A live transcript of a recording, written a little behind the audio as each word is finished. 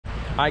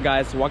Hi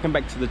guys, welcome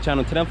back to the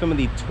channel. Today I'm filming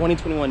the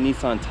 2021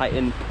 Nissan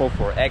Titan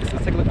Pro4X.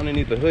 Let's take a look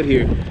underneath the hood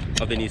here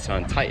of the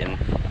Nissan Titan.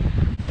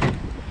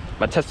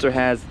 My tester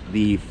has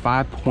the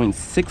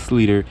 5.6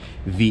 liter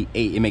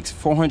V8. It makes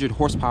 400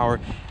 horsepower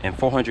and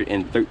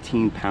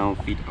 413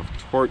 pound-feet of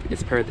torque.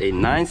 It's paired with a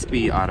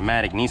 9-speed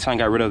automatic. Nissan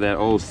got rid of that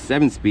old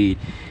 7-speed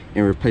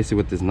and replaced it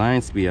with this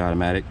 9-speed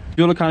automatic.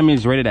 Fuel economy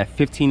is rated at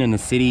 15 in the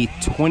city,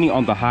 20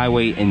 on the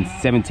highway, and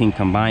 17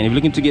 combined. If you're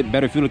looking to get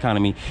better fuel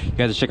economy, you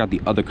guys should check out the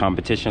other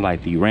competition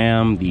like the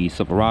Ram, the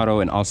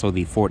Silverado, and also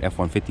the Ford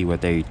F-150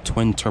 with a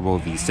twin-turbo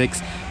V6.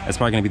 That's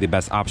probably going to be the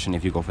best option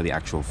if you go for the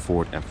actual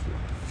Ford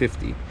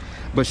F-150.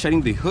 But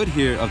shedding the hood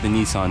here of the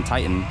Nissan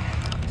Titan,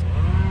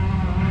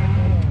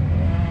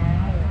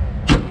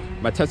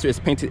 my tester is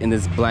painted in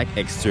this black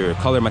exterior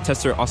color. My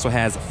tester also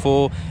has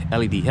full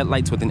LED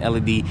headlights with an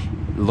LED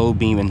low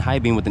beam and high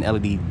beam with an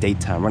LED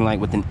daytime running light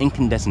with an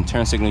incandescent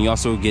turn signal. You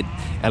also get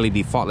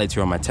LED fog lights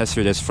here on my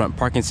tester. There's front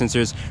parking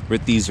sensors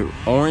with these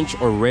orange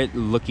or red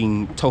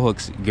looking tow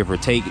hooks, give or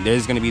take.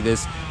 There's going to be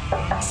this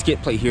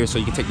skid plate here so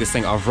you can take this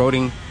thing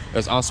off-roading.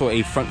 There's also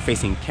a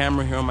front-facing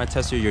camera here on my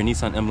tester, your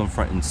Nissan emblem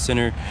front and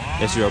center.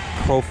 There's your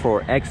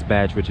Pro4X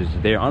badge, which is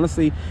there.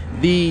 Honestly,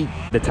 the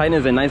Titan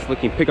is a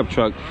nice-looking pickup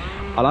truck.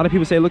 A lot of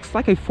people say it looks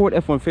like a Ford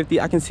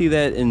F-150. I can see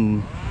that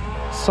in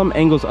some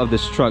angles of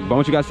this truck, but I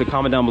want you guys to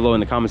comment down below in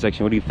the comment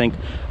section. What do you think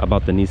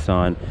about the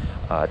Nissan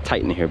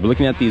Titan here? But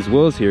looking at these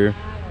wheels here,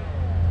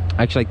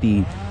 I actually like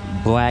the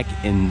black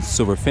and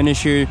silver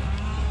finish here.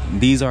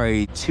 These are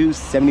a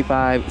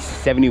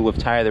 275/70 width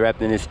tire. They're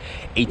wrapped in this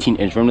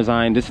 18-inch rim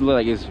design. This looks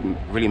like it's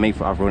really made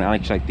for off-roading. I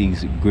actually like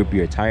these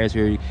grippier tires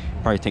here. You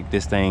probably take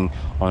this thing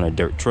on a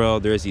dirt trail.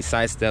 There's these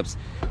side steps,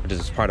 which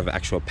is part of an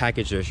actual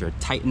package. There's your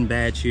Titan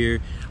badge here.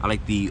 I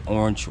like the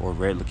orange or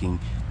red looking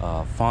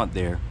font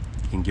there.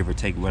 You can give or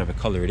take whatever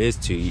color it is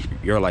to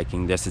your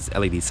liking. There's this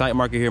LED sight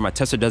marker here. My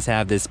tester does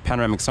have this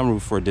panoramic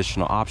sunroof for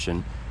additional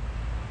option.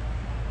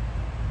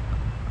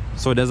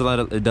 So it does let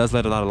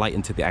a lot of light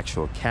into the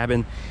actual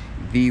cabin.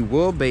 The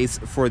wheelbase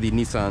for the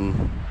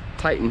Nissan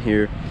Titan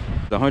here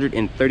is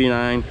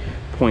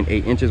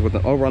 139.8 inches with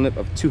an overall lip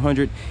of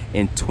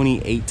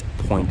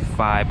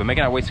 228.5. But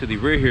making our way to the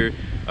rear here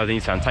of the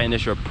Nissan Titan,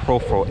 there's your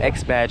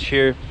Pro4X badge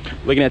here.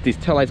 Looking at these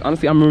taillights,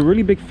 honestly, I'm a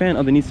really big fan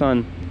of the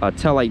Nissan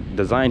taillight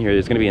design here.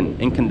 There's going to be an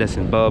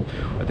incandescent bulb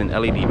with an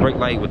LED brake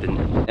light, with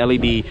an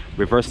LED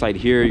reverse light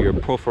here, your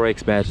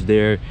Pro4X badge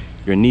there,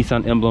 your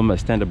Nissan emblem, a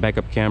standard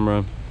backup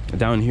camera.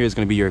 Down here is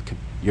going to be your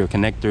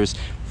connectors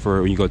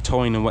for when you go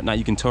towing and whatnot.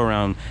 You can tow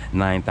around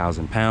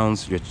 9,000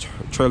 pounds. Your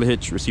trailer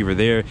hitch receiver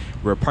there,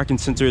 rear parking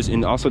sensors,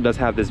 and also does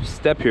have this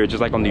step here, just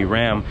like on the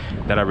Ram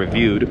that I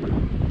reviewed.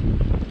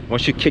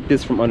 Once you kick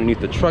this from underneath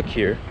the truck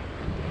here,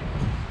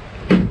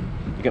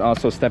 you can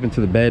also step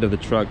into the bed of the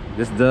truck.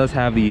 This does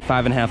have the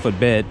 5.5-foot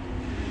bed.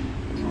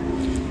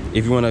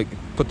 If you want to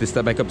put this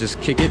step back up,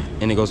 just kick it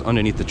and it goes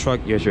underneath the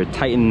truck. Here's your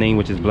Titan name,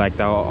 which is blacked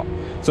out.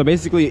 So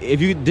basically, if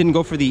you didn't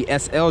go for the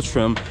SL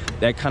trim,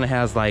 that kind of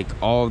has like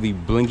all the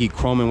blinky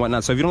chrome and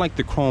whatnot. So if you don't like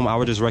the chrome, I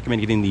would just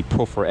recommend getting the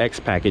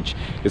Pro4X package.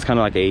 It's kind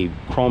of like a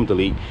chrome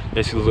delete.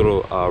 There's these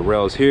little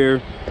rails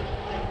here.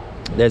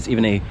 There's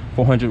even a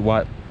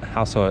 400-watt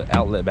household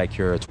outlet back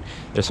here.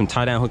 There's some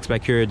tie-down hooks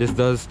back here. This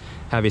does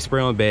have a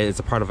spray-on bed. It's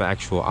a part of an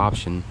actual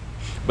option.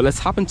 But let's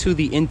hop into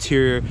the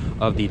interior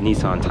of the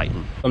Nissan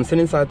Titan. I'm sitting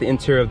inside the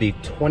interior of the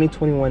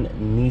 2021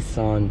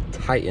 Nissan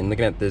Titan.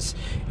 Looking at this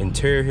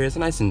interior here, it's a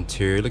nice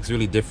interior. It looks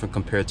really different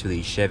compared to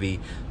the Chevy,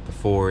 the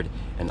Ford,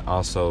 and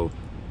also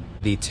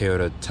the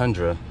Toyota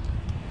Tundra.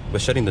 But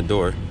shutting the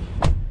door,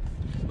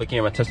 looking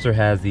at my tester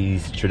has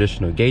these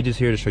traditional gauges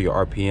here to show your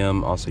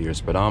RPM, also your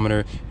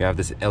speedometer. You have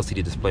this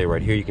LCD display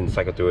right here. You can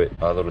cycle through it,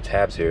 little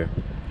tabs here.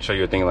 Show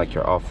you a thing like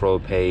your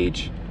off-road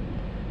page,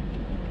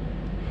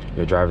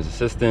 your driver's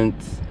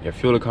assistance, your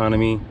fuel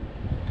economy.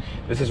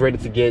 This is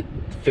rated to get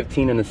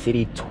 15 in the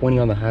city, 20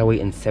 on the highway,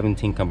 and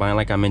 17 combined.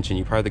 Like I mentioned,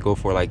 you probably go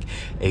for like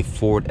a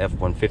Ford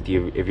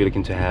F-150 if you're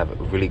looking to have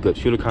really good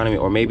fuel economy,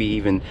 or maybe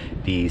even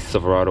the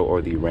Silverado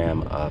or the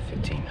Ram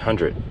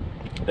 1500.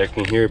 There you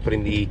can hear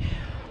putting the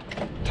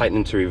Titan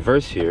into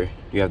reverse here.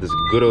 You have this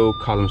good old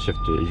column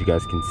shifter. As you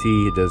guys can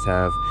see, it does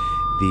have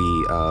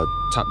the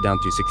top-down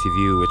 360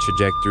 view with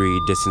trajectory,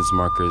 distance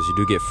markers. You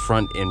do get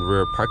front and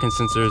rear parking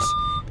sensors.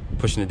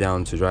 Pushing it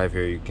down to drive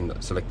here, you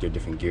can select your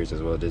different gears as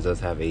well. This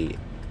does have a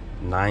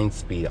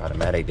 9-speed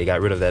automatic. They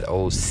got rid of that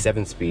old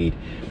 7-speed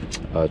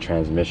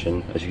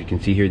transmission. As you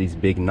can see here, these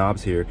big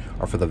knobs here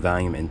are for the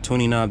volume and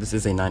tuning knob. This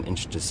is a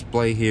 9-inch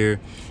display here.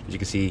 As you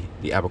can see,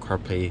 the Apple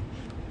CarPlay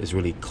is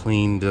really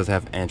clean. It does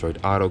have Android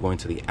Auto going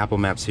to the Apple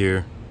Maps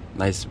here.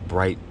 Nice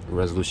bright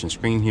resolution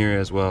screen here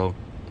as well.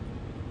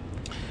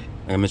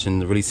 Like I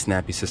mentioned, the really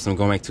snappy system.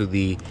 Going back to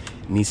the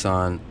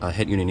Nissan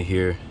head unit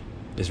here,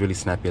 it's really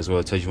snappy as well.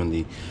 It tells you when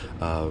the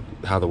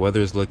how the weather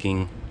is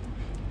looking,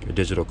 your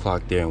digital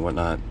clock there and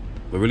whatnot.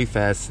 But really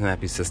fast,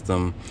 snappy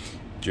system.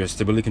 Your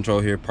stability control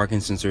here, parking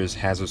sensors,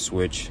 hazard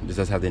switch. This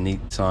does have the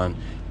Nissan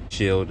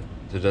shield.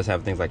 It does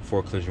have things like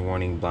forward collision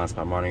warning, blind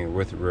spot monitoring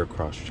with rear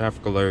cross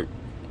traffic alert.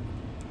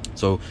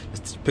 So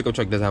this pickup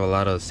truck does have a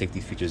lot of safety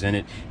features in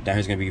it. Down here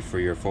is going to be for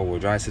your 4-wheel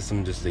drive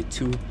system. Just a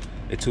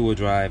two-wheel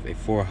drive, a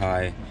 4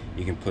 high.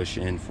 You can push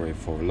in for a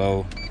 4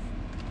 low,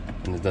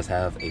 and it does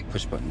have a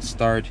push button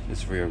start. This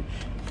is for your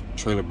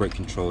trailer brake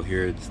control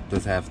here. It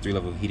does have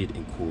 3-level heated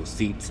and cooled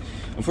seats.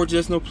 Unfortunately,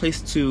 there's no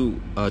place to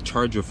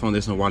charge your phone.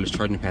 There's no wireless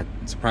charging pad.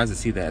 I'm surprised to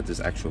see that at this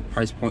actual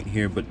price point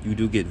here, but you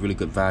do get really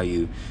good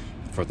value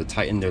for the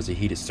Titan. There's a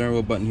heated steering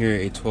wheel button here,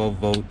 a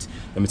 12-volt.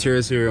 The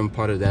materials here on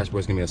part of the dashboard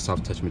is going to be a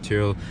soft touch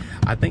material.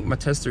 I think my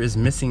tester is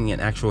missing an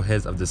actual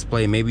heads-up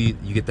display. Maybe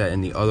you get that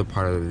in the other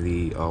part of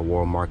the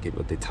world market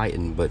with the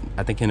Titan, but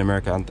I think in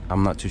America,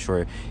 I'm not too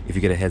sure if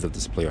you get a heads-up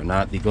display or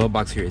not. The glove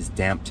box here is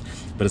damped,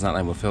 but it's not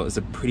lined with felt. It's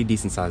a pretty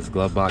decent sized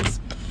glove box.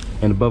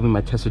 And above me,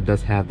 my tester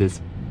does have this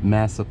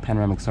massive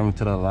panoramic sunroof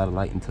to let a lot of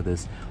light into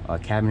this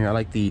cabin here. I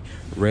like the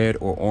red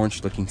or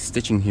orange looking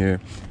stitching here.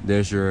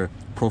 There's your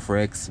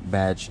Pro4X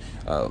badge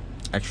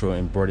actual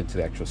embroidered to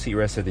the actual seat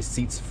rest. So the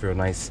seats feel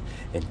nice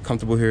and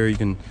comfortable here. You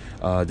can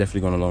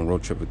definitely go on a long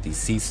road trip with these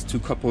seats. 2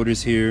 cup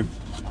holders here.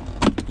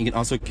 You can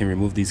also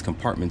remove these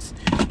compartments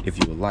if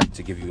you would like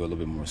to give you a little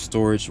bit more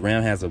storage.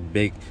 Ram has a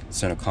big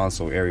center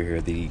console area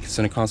here. The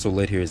center console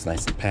lid here is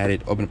nice and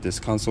padded. Open up this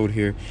console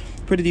here.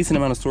 Pretty decent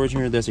amount of storage in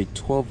here. There's a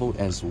 12-volt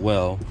as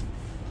well.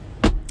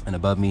 And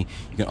above me,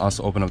 you can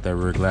also open up that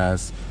rear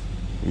glass.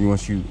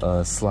 Once you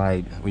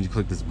slide, when you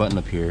click this button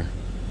up here,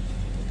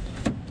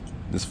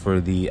 this is for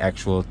the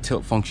actual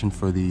tilt function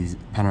for the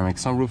panoramic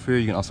sunroof here.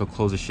 You can also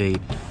close the shade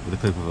with a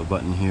click of a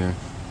button here.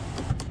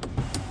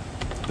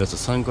 There's a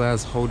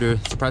sunglass holder.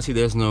 Surprised to see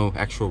there's no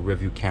actual rear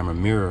view camera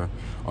mirror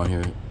on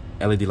here.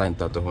 LED light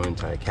throughout the whole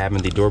entire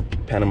cabin. The door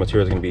panel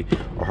material is going to be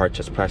a hard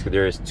touch plastic.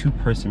 There is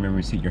 2-person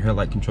memory seat. Your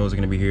headlight controls are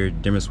going to be here.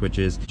 Dimmer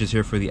switches. Just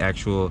here for the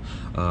actual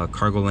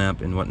cargo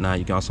lamp and whatnot.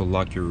 You can also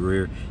lock your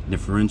rear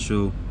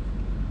differential.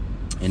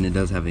 And it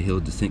does have a hill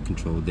descent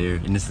control there.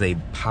 And this is a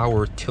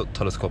power tilt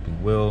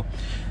telescoping wheel.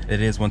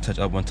 It is 1 touch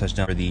up, 1 touch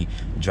down for the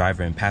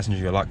driver and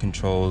passenger. Your lock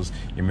controls,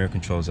 your mirror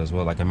controls as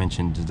well. Like I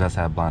mentioned, it does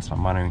have blind spot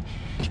monitoring.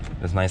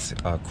 There's nice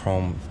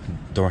chrome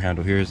door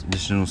handle here. There's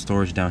additional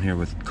storage down here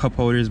with cup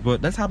holders.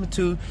 But let's hop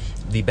into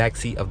the back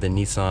seat of the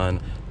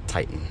Nissan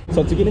Titan.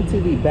 So to get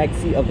into the back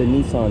seat of the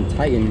Nissan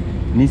Titan,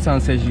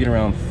 Nissan says you get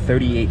around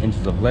 38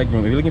 inches of legroom.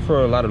 If you're looking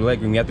for a lot of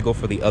legroom, you have to go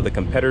for the other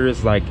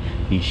competitors like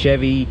the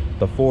Chevy,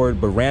 the Ford,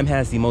 but Ram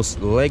has the most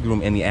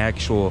legroom in the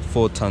actual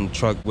full-ton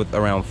truck with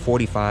around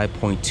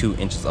 45.2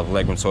 inches of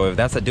legroom. So if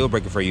that's a deal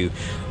breaker for you,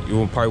 you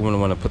will probably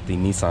want to put the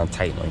Nissan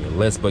Titan on your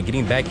list. But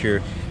getting back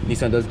here,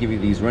 Nissan does give you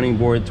these running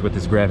boards with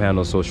this grab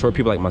handle, so short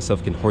people like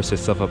myself can horse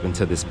themselves up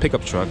into this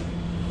pickup truck.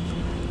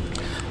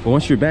 But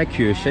once you're back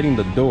here, shutting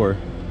the door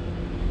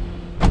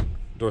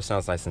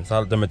sounds nice and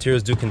solid. The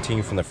materials do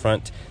continue from the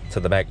front to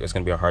the back. There's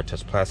going to be a hard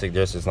touch plastic.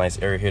 There's this nice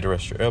area here to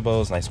rest your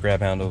elbows, nice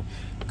grab handle,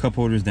 cup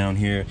holders down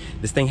here.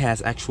 This thing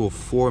has actual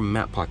 4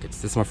 map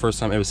pockets. This is my first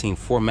time ever seeing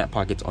 4 map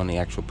pockets on the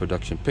actual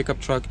production pickup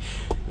truck.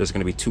 There's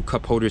going to be 2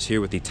 cup holders here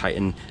with the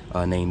Titan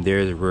name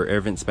there. The rear air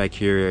vents back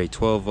here, a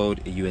 12-volt,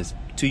 a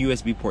 2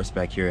 USB ports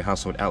back here, a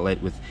household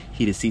outlet with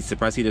heated seats.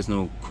 Surprisingly, there's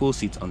no cool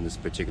seats on this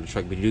particular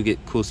truck, but you do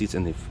get cool seats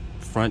in the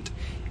front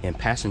and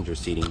passenger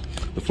seating.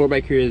 The floor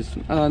back here is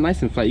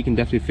nice and flat. You can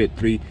definitely fit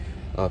 3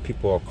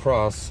 people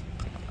across.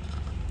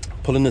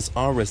 Pulling this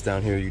armrest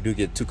down here, you do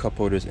get 2 cup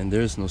holders and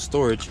there's no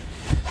storage.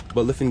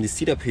 But lifting the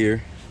seat up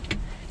here,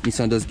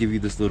 Nissan does give you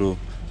this little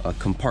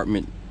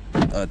compartment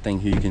thing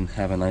here. You can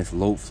have a nice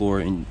load floor,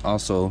 and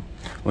also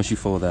once you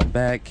fold that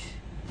back,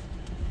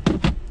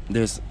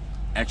 there's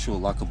actual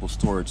lockable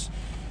storage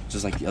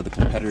just like the other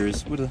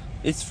competitors.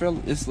 It's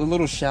a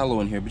little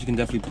shallow in here, but you can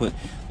definitely put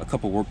a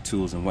couple work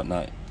tools and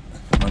whatnot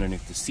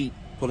underneath the seat.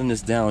 Pulling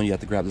this down, you have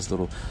to grab this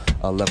little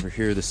lever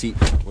here. The seat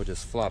will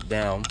just flop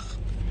down.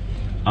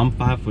 I'm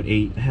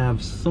 5'8",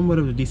 have somewhat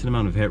of a decent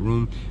amount of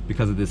headroom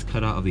because of this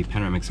cutout of the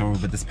panoramic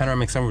sunroof, but this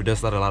panoramic sunroof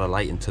does let a lot of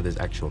light into this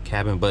actual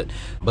cabin. But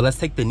let's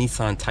take the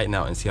Nissan Titan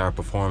out and see how it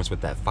performs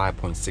with that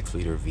 5.6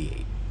 liter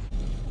V8.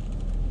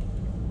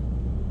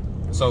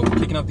 So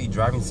kicking off the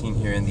driving scene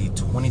here in the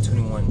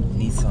 2021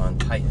 Nissan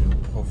Titan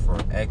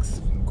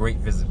Pro4X. Great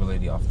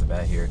visibility off the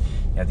bat here.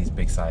 You have these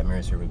big side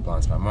mirrors here with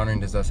blind spot monitoring.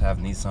 This does have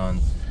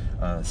Nissan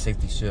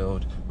safety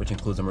shield, which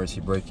includes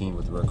emergency braking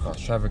with road cross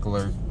traffic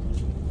alert,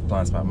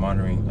 blind spot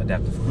monitoring,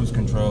 adaptive cruise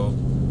control.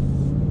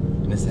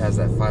 And this has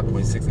that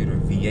 5.6 liter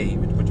V8,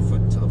 which put your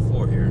foot to the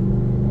floor here.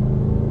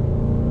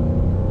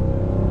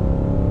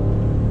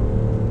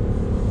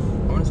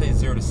 I want to say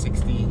 0 to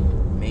 60,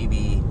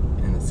 maybe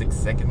in the 6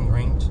 second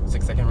range.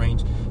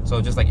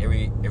 So just like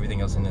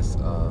everything else in this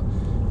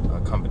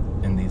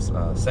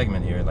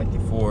segment here, like the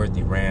Ford,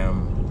 the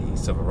Ram, the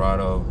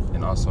Silverado,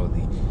 and also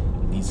the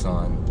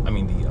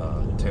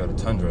Toyota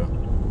Tundra.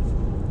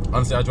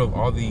 Honestly, I drove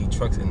all the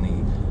trucks in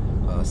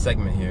the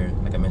segment here.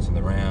 Like I mentioned,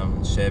 the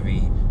Ram,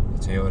 Chevy, the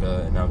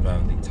Toyota, and now I'm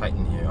driving the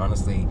Titan here.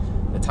 Honestly,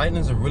 the Titan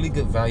is a really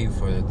good value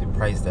for the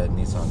price that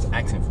Nissan's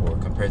asking for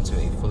compared to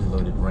a fully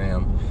loaded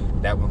Ram.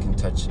 That one can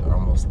touch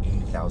almost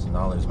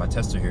 $80,000. My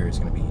tester here is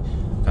going to be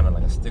kind of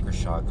like a sticker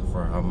shock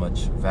for how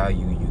much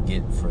value you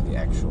get for the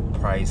actual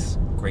price,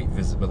 great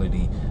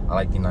visibility. I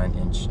like the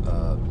 9-inch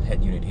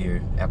head unit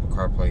here, Apple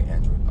CarPlay,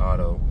 Android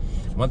Auto.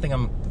 One thing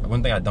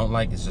I don't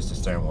like is just the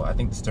steering wheel. I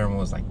think the steering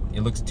wheel is like,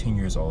 it looks 10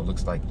 years old. It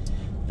looks like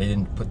they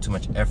didn't put too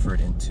much effort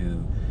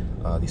into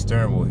the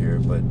steering wheel here,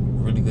 but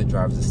really good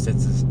driver's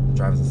assistance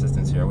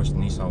here. I wish the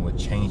Nissan would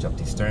change up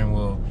the steering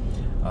wheel.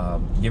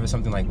 Give it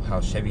something like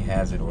how Chevy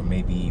has it, or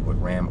maybe what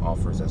Ram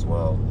offers as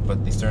well.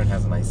 But the steering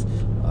has a nice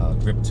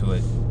grip to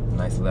it,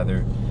 nice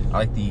leather. I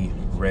like the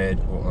red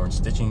or orange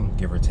stitching,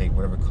 give or take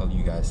whatever color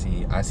you guys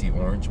see. I see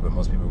orange, but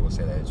most people will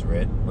say that it's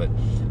red. But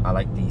I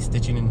like the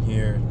stitching in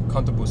here.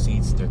 Comfortable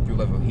seats, they're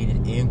 3-level heated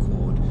and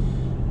cooled.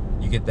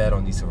 You get that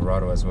on the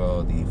Silverado as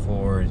well, the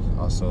Ford,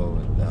 also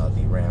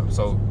the Ram.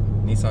 So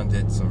Nissan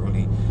did some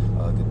really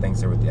good things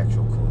there with the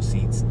actual cool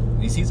seats.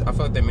 These seats, I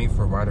feel like they're made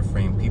for wider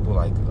frame people.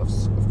 Like, of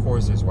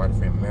course, there's wider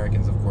frame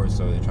Americans, of course,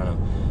 so they're trying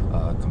to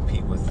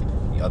compete with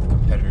the other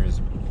competitors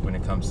when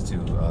it comes to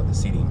the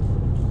seating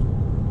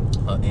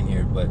in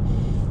here. But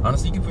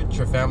honestly, you can put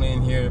your family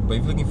in here, but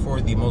if you're looking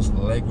for the most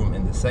legroom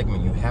in the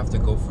segment, you have to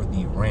go for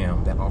the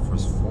Ram that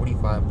offers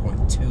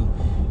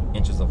 45.2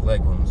 inches of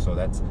legroom. So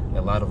that's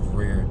a lot of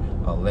rear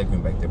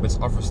legroom back there, but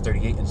it offers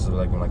 38 inches of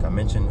legroom. Like I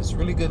mentioned, it's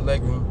really good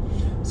legroom,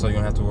 so you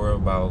don't have to worry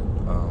about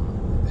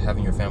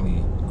having your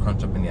family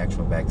crunch up in the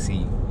actual back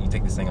seat. You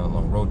take this thing on a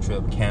long road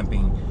trip,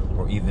 camping,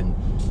 or even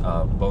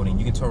boating.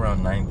 You can tow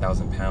around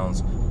 9,000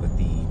 pounds with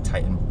the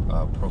Titan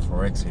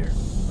Pro4X here,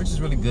 which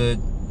is really good.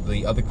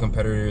 The other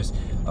competitors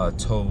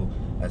tow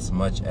as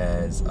much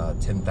as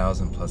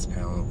 10,000 plus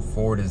pounds.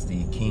 Ford is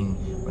the king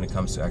when it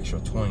comes to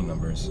actual towing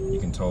numbers. You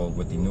can tow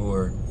with the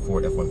newer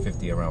Ford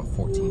F-150 around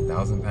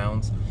 14,000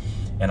 pounds.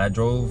 And I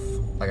drove,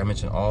 like I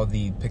mentioned, all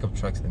the pickup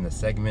trucks in the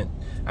segment.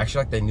 I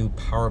actually like the new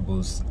Power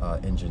Boost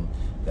engine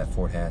that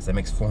Ford has. That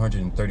makes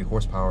 430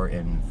 horsepower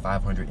and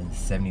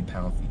 570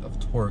 pound-feet of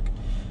torque.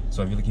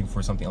 So if you're looking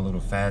for something a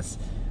little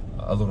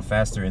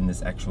faster in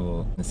this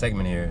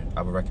segment here,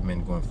 I would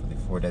recommend going for the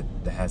Ford that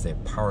has a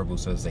Power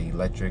Boost. So it's an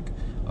electric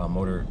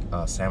motor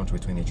sandwich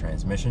between the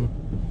transmission.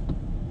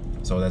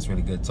 So that's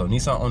really good. So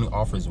Nissan only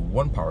offers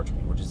one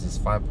powertrain, which is this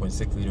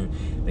 5.6 liter.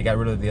 They got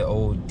rid of the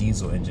old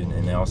diesel engine,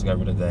 and they also got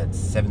rid of that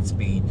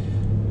 7-speed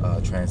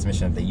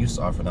transmission that they used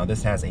to offer. Now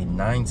this has a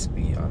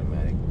 9-speed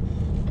automatic.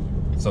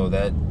 So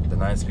that the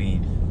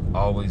 9-speed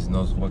always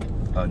knows what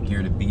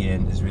gear to be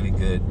in. Is really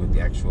good with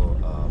the actual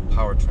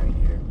powertrain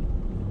here.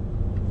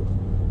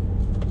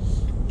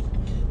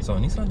 So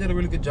Nissan did a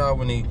really good job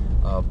when they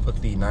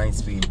put the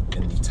 9-speed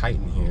in the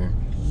Titan here.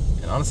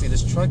 And honestly,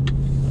 this truck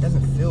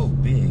doesn't feel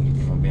big,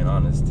 if I'm being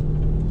honest.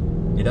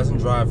 It doesn't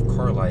drive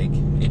car-like.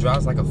 It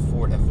drives like a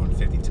Ford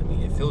F-150 to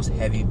me. It feels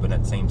heavy, but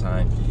at the same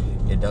time,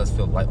 it does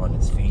feel light on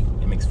its feet.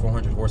 It makes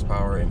 400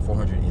 horsepower and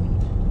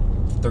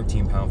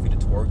 413 pound-feet of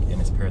torque, and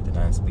it's paired with the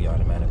 9-speed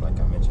automatic, like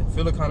I mentioned.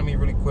 Fuel economy,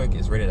 really quick,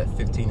 is rated at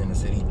 15 in the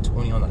city,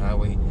 20 on the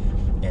highway,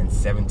 and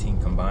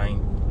 17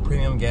 combined.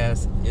 Premium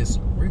gas is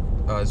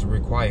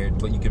required,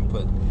 but you can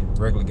put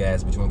regular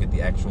gas, but you won't get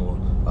the actual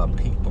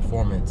peak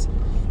performance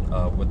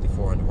with the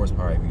 400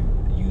 horsepower if you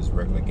use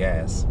regular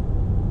gas.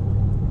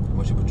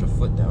 Once you put your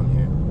foot down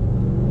here,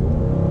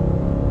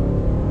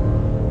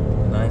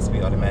 the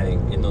 9-speed automatic,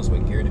 it knows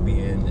what gear to be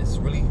in. It's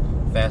really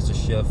fast to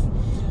shift.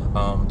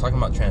 Talking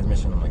about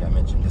transmission, like I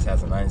mentioned, this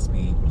has a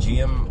 9-speed.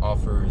 GM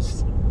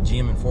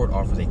and Ford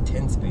offers a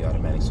 10-speed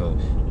automatic, so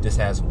this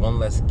has one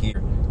less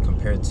gear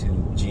compared to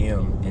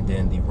GM, and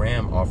then the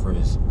Ram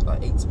offers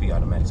 8-speed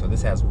automatic, so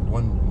this has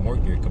one more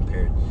gear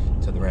compared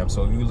to the Ram.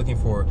 So if you're looking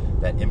for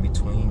that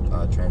in-between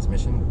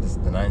transmission,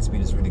 the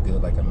 9-speed is really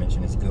good. Like I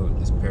mentioned, it's good.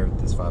 It's paired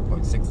with this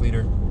 5.6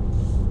 liter.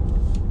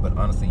 But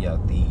honestly, yeah,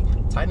 the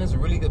Titan is a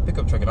really good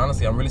pickup truck, and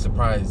honestly, I'm really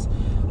surprised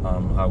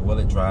how well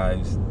it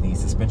drives. The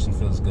suspension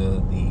feels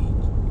good. The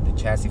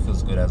chassis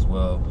feels good as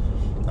well.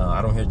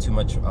 I don't hear too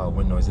much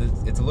wind noise.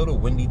 It's a little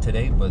windy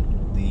today, but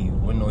the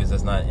wind noise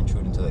does not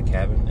intrude into the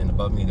cabin. And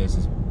above me, there's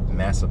this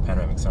massive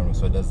panoramic sunroof,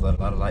 so it does let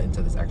a lot of light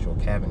into this actual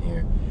cabin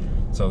here.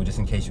 So just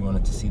in case you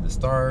wanted to see the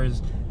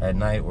stars at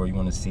night, or you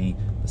want to see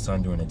the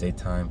sun during the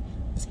daytime,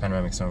 this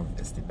panoramic sunroof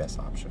is the best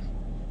option.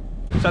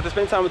 So after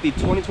spending time with the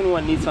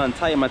 2021 Nissan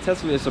Titan, my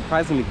Tesla is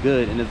surprisingly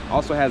good, and it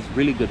also has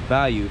really good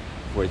value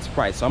for its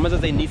price. So how much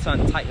does a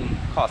Nissan Titan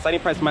cost?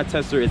 Starting price for my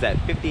Tesla is at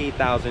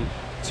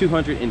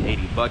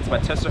 $58,280. My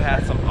Tesla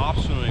has some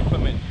optional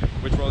equipment,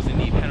 which rolls in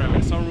the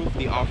panoramic sunroof,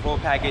 the off-road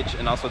package,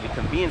 and also the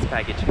convenience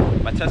package.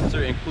 My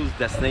Tesla includes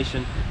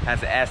destination,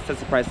 has an as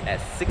Tesla price at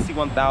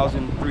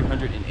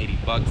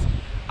 $61,380.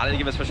 I'd like to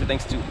give a special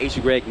thanks to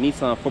HGreg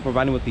Nissan for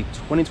providing with the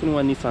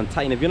 2021 Nissan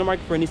Titan. If you're in the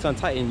market for a Nissan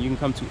Titan, you can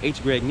come to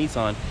HGreg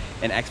Nissan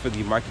and ask for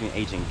the marketing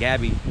agent,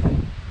 Gaby.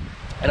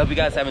 I hope you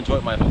guys have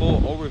enjoyed my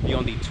full overview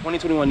on the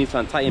 2021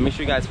 Nissan Titan. Make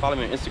sure you guys follow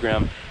me on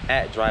Instagram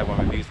at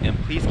Drive1Reviews, and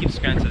please keep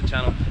subscribing to the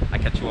channel. I'll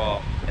catch you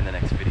all in the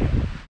next video.